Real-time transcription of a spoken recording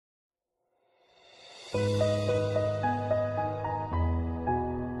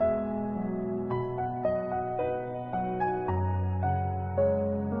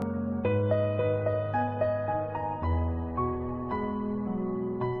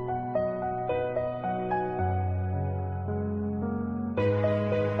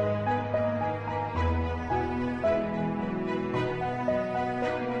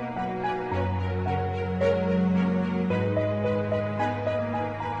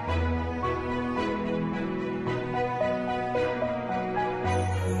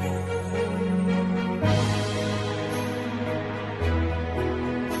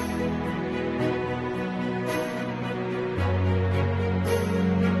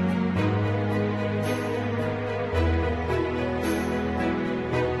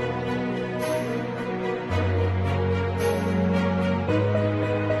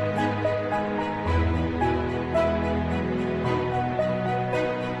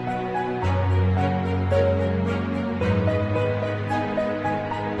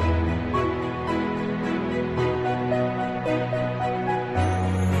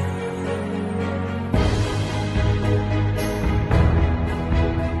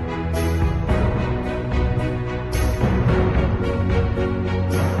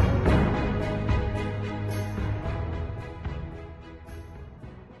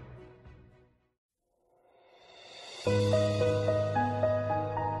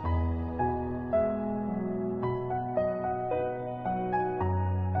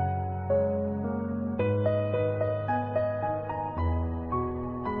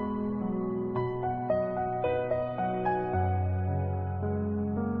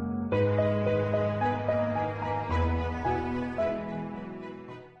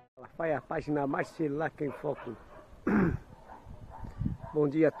Página Marsilac em Foco. Bom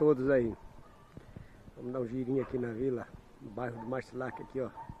dia a todos aí. Vamos dar um girinho aqui na vila, no bairro do Marsilac aqui, ó.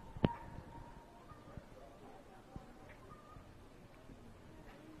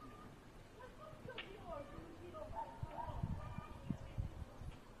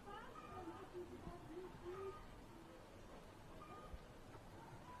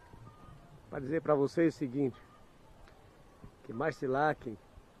 Para dizer para vocês o seguinte, que Marsilac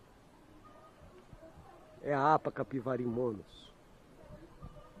é a Capivari Monos.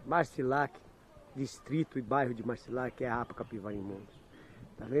 Marsilac, Distrito e Bairro de Marsilac é a Capivari Monos.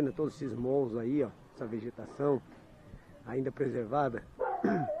 Tá vendo todos esses morros aí, ó, essa vegetação ainda preservada?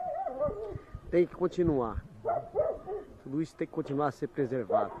 Tem que continuar. Tudo isso tem que continuar a ser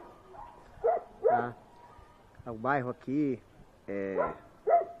preservado. Tá? O bairro aqui é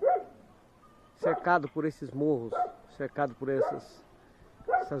cercado por esses morros, cercado por essas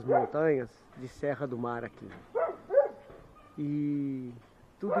montanhas de Serra do Mar aqui. E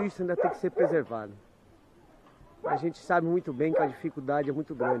tudo isso ainda tem que ser preservado. A gente sabe muito bem que a dificuldade é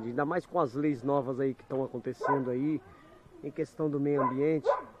muito grande, ainda mais com as leis novas aí que estão acontecendo aí, em questão do meio ambiente.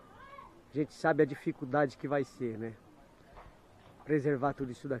 A gente sabe a dificuldade que vai ser, né? Preservar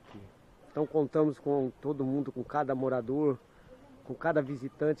tudo isso daqui. Então contamos com todo mundo, com cada morador, com cada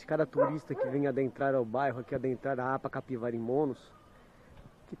visitante, cada turista que vem adentrar ao bairro, aqui adentrar a Capivari Monos,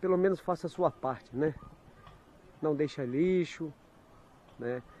 que pelo menos faça a sua parte, né? Não deixa lixo,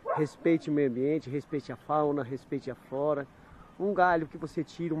 né? Respeite o meio ambiente, respeite a fauna, respeite a flora. Um galho que você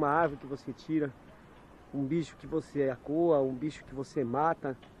tira, uma árvore que você tira, um bicho que você acoa, um bicho que você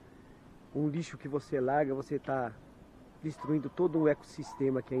mata, um lixo que você larga, você está destruindo todo o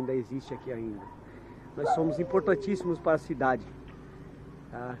ecossistema que ainda existe aqui ainda. Nós somos importantíssimos para a cidade.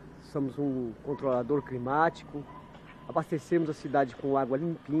 Tá? Somos um controlador climático, abastecemos a cidade com água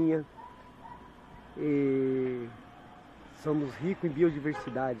limpinha e somos ricos em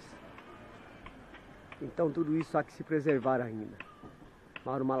biodiversidades. Então tudo isso há que se preservar ainda.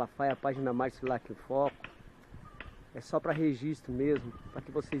 Mauro, Malafaia, página Marsilac em Foco. É só para registro mesmo, para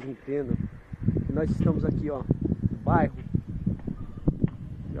que vocês entendam que nós estamos aqui, ó, no bairro,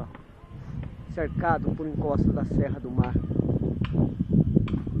 aqui, ó, cercado por encosta da Serra do Mar.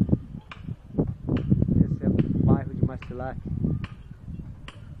 Esse é o bairro de Marsilac.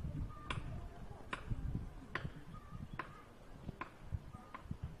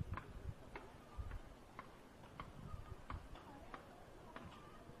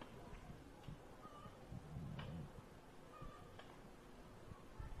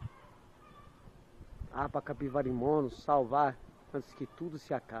 Capivari Monos, salvar antes que tudo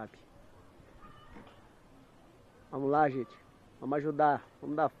se acabe. Vamos lá, gente. Vamos ajudar.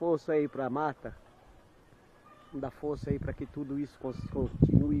 Vamos dar força aí para a mata. Vamos dar força aí para que tudo isso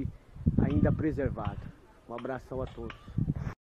continue ainda preservado. Um abração a todos.